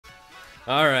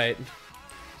Alright.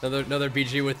 Another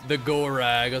BG with the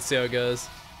Gorag. Let's see how it goes.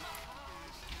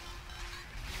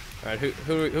 Alright,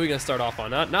 who are we gonna start off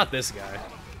on? Not this guy.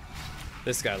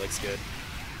 This guy looks good.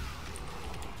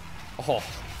 Oh.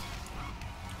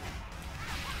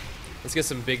 Let's get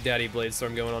some Big Daddy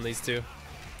Bladestorm going on these two.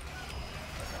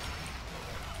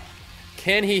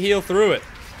 Can he heal through it?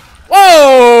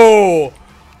 Whoa!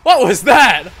 What was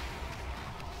that?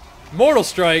 Mortal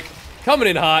Strike coming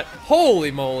in hot. Holy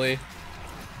moly.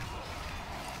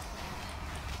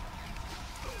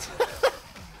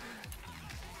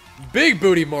 Big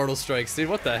booty Mortal Strikes, dude.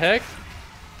 What the heck?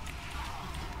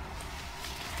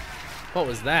 What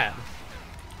was that?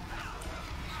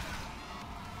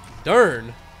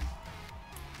 Darn.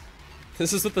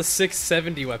 This is with the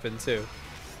 670 weapon, too.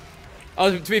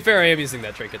 Oh, to be fair, I am using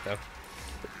that trinket, though.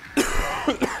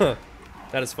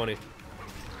 That is funny.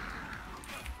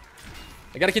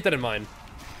 I gotta keep that in mind.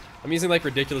 I'm using, like,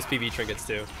 ridiculous PvE trinkets,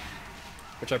 too.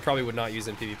 Which I probably would not use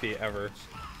in PvP, ever.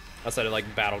 Outside of, like,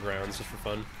 Battlegrounds, just for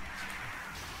fun.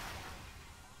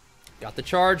 Got the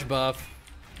charge buff.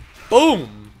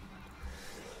 Boom!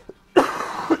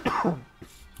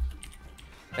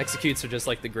 Executes are just,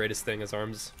 like, the greatest thing as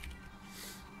arms.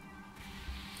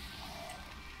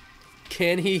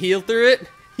 Can he heal through it?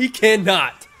 He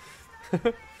cannot!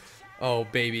 Oh,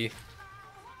 baby.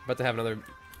 About to have another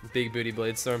big booty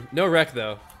Bladestorm. No wreck,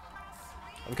 though.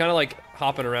 I'm kind of, like,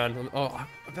 hopping around. Oh, I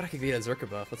bet I could get a Zerker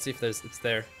buff. Let's see if it's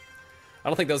there. I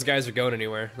don't think those guys are going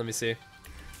anywhere. Let me see.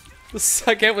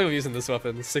 I can't believe I'm using this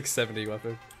weapon. The 670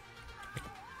 weapon.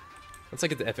 Once I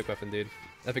get the epic weapon, dude.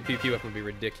 Epic PvP weapon would be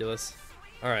ridiculous.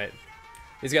 Alright.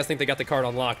 These guys think they got the card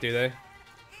on lock, do they?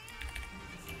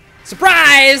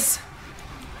 Surprise!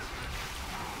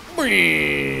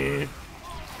 Woo!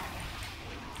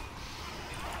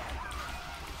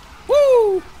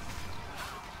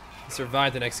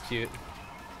 Survived and execute.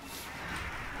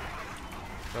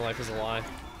 My life is a lie.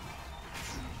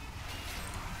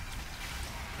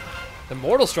 The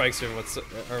Mortal Strikes are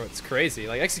what's crazy.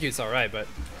 Like, execute's alright, but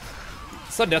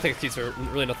sudden death executes are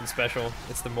really nothing special.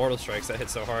 It's the Mortal Strikes that hit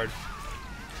so hard,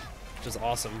 which is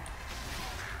awesome.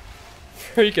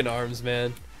 Freaking arms,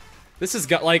 man. This has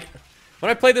got, like, when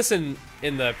I played this in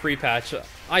the pre-patch,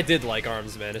 I did like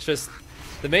arms, man. It's just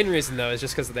the main reason though is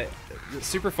just because of the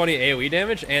super funny AOE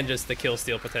damage and just the kill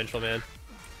steal potential, man.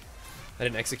 I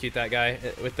didn't execute that guy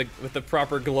with the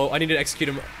proper glow. I needed to execute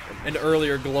him an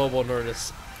earlier global in order to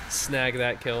snag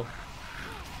that kill.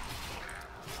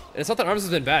 And it's not that arms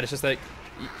has been bad. It's just that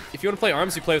if you want to play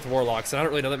arms, you play with warlocks, and I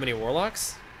don't really know that many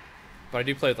warlocks, but I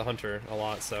do play with the hunter a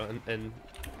lot. So and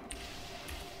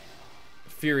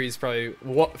Fury's probably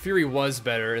Fury was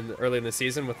better early in the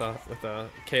season with a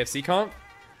KFC comp,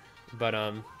 but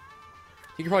you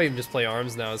can probably even just play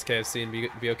arms now as KFC and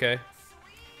be okay.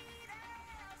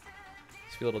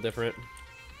 Just be a little different.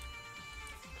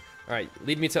 All right,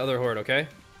 lead me to other horde, okay?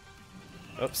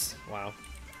 Oops! Wow.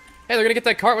 Hey, they're gonna get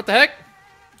that cart. What the heck?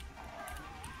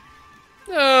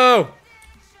 No!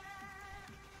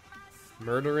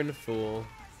 Murdering fool.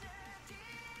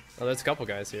 Oh, there's a couple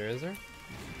guys here, is there?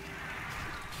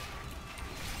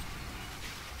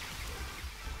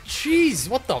 Jeez,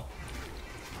 what the?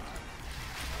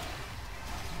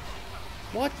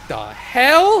 What the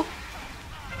hell?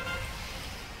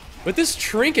 With this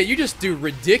trinket, you just do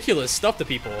ridiculous stuff to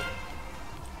people.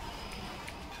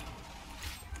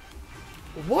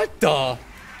 What the?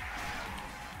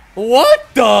 What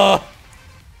the?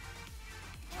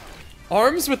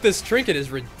 Arms with this trinket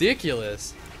is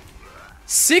ridiculous.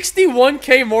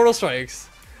 61k Mortal Strikes.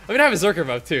 I'm gonna have a Zerker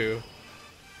buff too.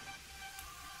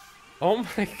 Oh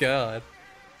my god.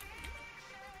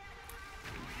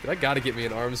 Dude, I gotta get me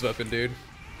an arms weapon, dude.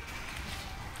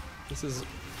 This is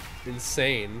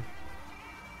insane.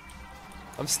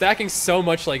 I'm stacking so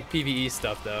much like PvE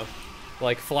stuff though.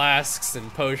 Like flasks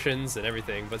and potions and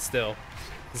everything, but still.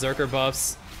 Zerker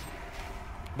buffs.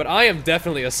 But I am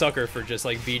definitely a sucker for just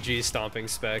like BG stomping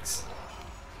specs.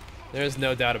 There's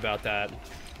no doubt about that.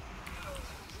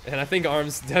 And I think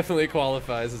arms definitely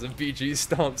qualifies as a BG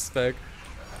stomp spec.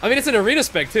 I mean, it's an arena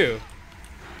spec too.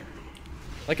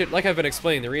 Like I've been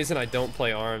explaining, the reason I don't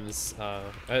play arms,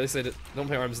 at least I don't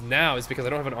play arms now, is because I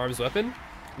don't have an arms weapon.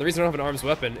 The reason I don't have an arms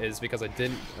weapon is because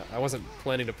I wasn't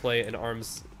planning to play an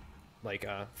arms, like,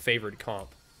 favored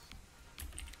comp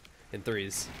in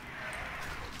threes.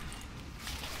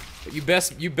 But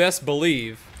you best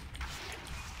believe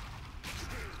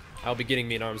I'll be getting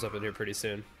me an arms weapon here pretty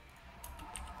soon.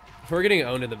 We're getting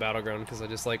owned in the battleground because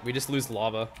we just lose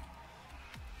lava.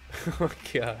 Oh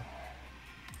god.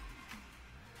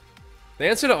 The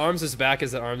answer to arms is back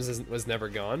is that arms was never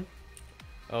gone.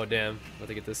 Oh damn! About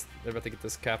to get this. They're about to get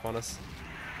this cap on us.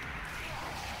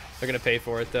 They're gonna pay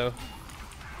for it though.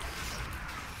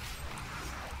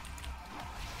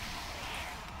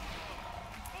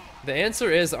 The answer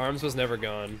is arms was never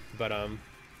gone, but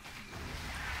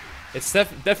it's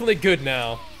definitely good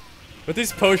now. But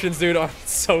these potions, dude, are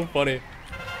so funny.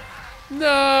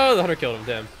 No, the hunter killed him.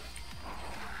 Damn.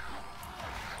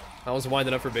 I was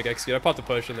winding up for big execute. I popped a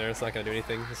potion there. It's not gonna do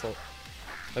anything.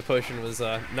 My potion was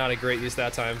not a great use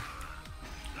that time.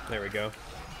 There we go.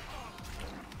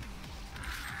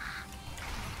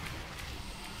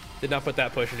 Did not put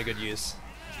that potion to good use.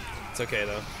 It's okay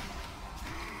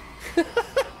though.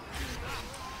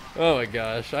 Oh my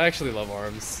gosh, I actually love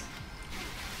arms.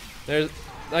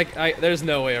 There's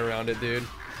no way around it, dude.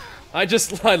 I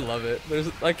love it.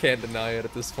 I can't deny it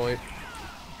at this point.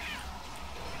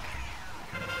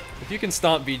 If you can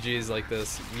stomp BGs like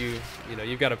this, you know,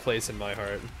 you've got a place in my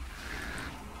heart.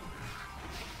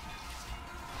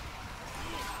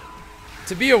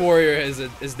 To be a warrior is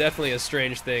definitely a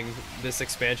strange thing this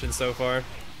expansion so far.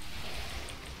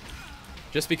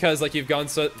 Just because like you've gone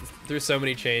through so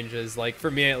many changes. Like for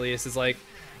me at least, it's like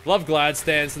love Glad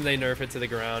Stance and they nerf it to the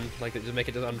ground, like they just make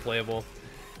it just unplayable.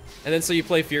 And then so you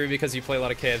play Fury because you play a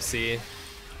lot of KFC.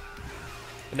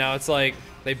 And now it's like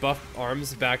they buff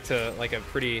arms back to like a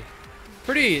pretty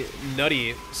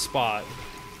nutty spot.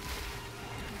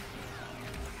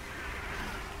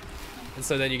 And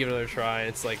so then you give it another try and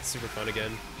it's like super fun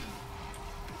again.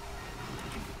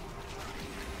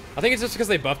 I think it's just because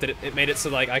they buffed it, it made it so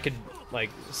like I could like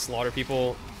slaughter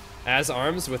people as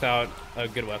arms without a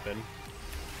good weapon.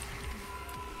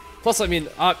 Plus, I mean,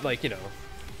 like, you know,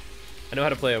 I know how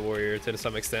to play a warrior to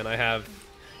some extent. I have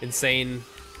an insane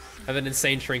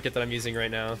trinket that I'm using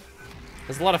right now.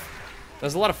 There's a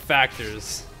lot of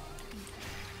factors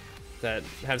that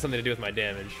have something to do with my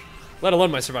damage, let alone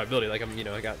my survivability. Like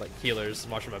I got like healers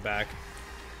watching my back,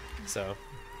 so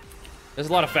there's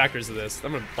a lot of factors to this.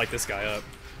 I'm gonna light this guy up,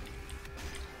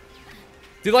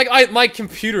 dude. Like my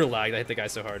computer lagged. I hit the guy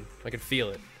so hard, I could feel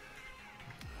it.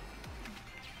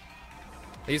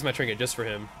 I used my trinket just for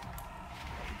him.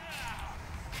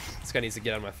 This guy needs to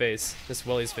get out of my face. This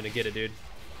Welly's finna get it, dude.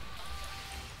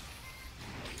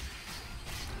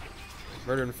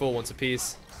 Murder and full once a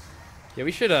piece. Yeah,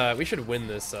 we should win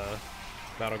this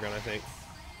battleground, I think.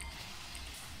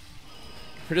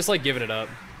 We're just like giving it up.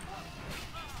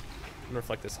 I'm gonna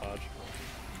reflect this Hodge.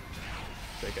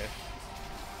 Okay.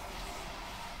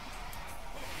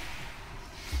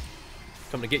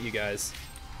 Coming to get you guys.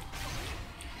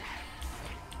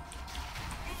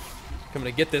 Coming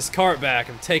to get this cart back.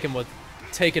 I'm taking what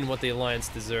the Alliance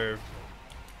deserve.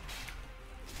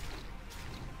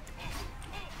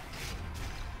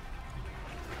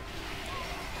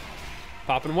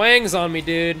 Popping wangs on me,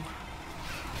 dude. I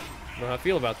don't know how I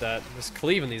feel about that. Just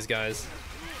cleaving these guys.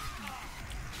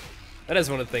 That is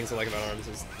one of the things I like about arms,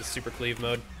 is the super cleave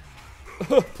mode.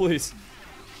 Please.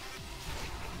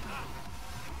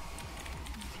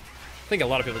 I think a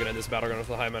lot of people are gonna end this battleground with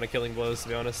a high amount of killing blows, to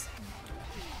be honest.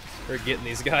 We're getting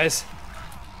these guys.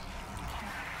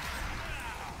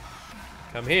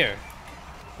 Come here.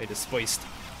 They displaced.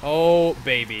 Oh,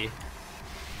 baby.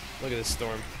 Look at this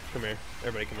storm. Come here.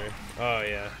 Everybody come here. Oh,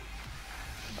 yeah.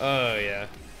 Oh, yeah.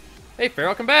 Hey,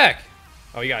 Feral, come back!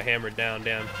 Oh, you got hammered down.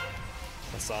 Damn.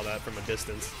 I saw that from a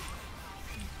distance.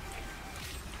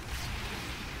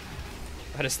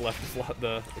 I just left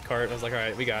the cart. I was like,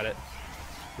 alright, we got it.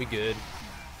 We good.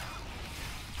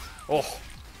 Oh.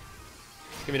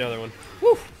 Give me another one.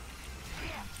 Woo!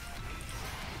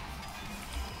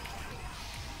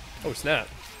 Oh, snap.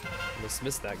 Almost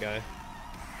missed that guy.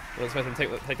 I don't expect him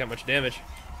to take that much damage.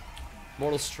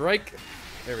 Mortal Strike.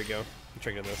 There we go. I'm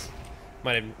triggering this.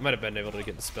 Might have been able to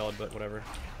get dispelled, but whatever.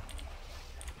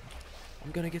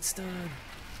 I'm gonna get stunned.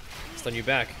 Stun you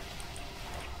back.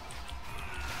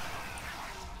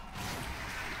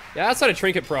 Yeah, outside of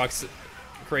trinket procs,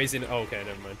 crazy. Oh, okay,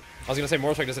 never mind. I was gonna say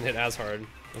Mortal Strike doesn't hit as hard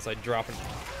as I drop and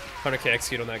 100k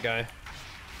execute on that guy.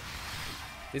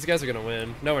 These guys are gonna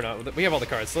win. No, we're not. We have all the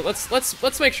cards. So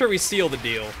let's make sure we seal the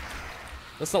deal.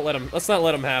 Let's not let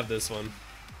them have this one.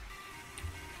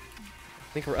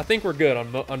 I think we're good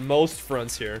on most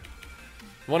fronts here.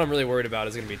 The one I'm really worried about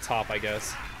is gonna be top, I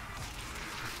guess.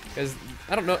 Because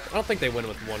I don't think they win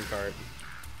with one card.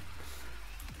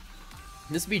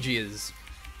 This BG is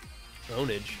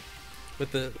ownage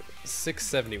with the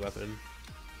 670 weapon.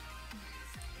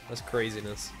 That's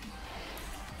craziness.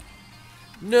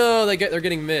 No, they're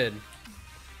getting mid.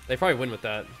 They probably win with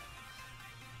that.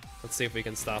 Let's see if we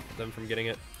can stop them from getting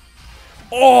it.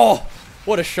 Oh!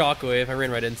 What a shockwave. I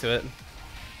ran right into it.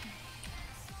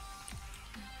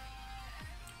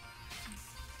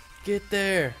 Get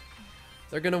there.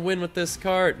 They're gonna win with this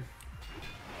cart.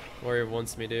 Warrior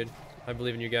wants me, dude. I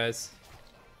believe in you guys.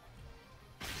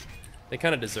 They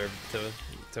kind of deserve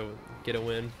to get a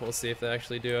win. We'll see if they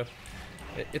actually do.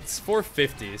 It's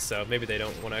 450, so maybe they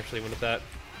don't want to actually win with that.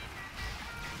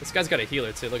 This guy's got a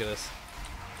healer too. Look at this.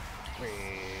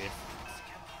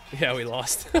 Yeah, we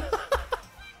lost.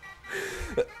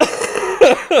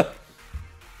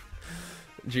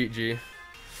 GG.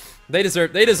 They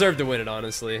deserve to win it,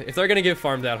 honestly. If they're gonna get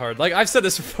farmed that hard, like I've said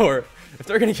this before, if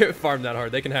they're gonna get farmed that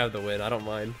hard, they can have the win. I don't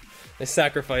mind. They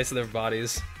sacrifice their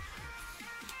bodies.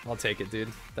 I'll take it,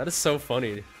 dude. That is so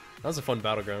funny. That was a fun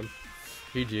battleground.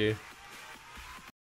 GG.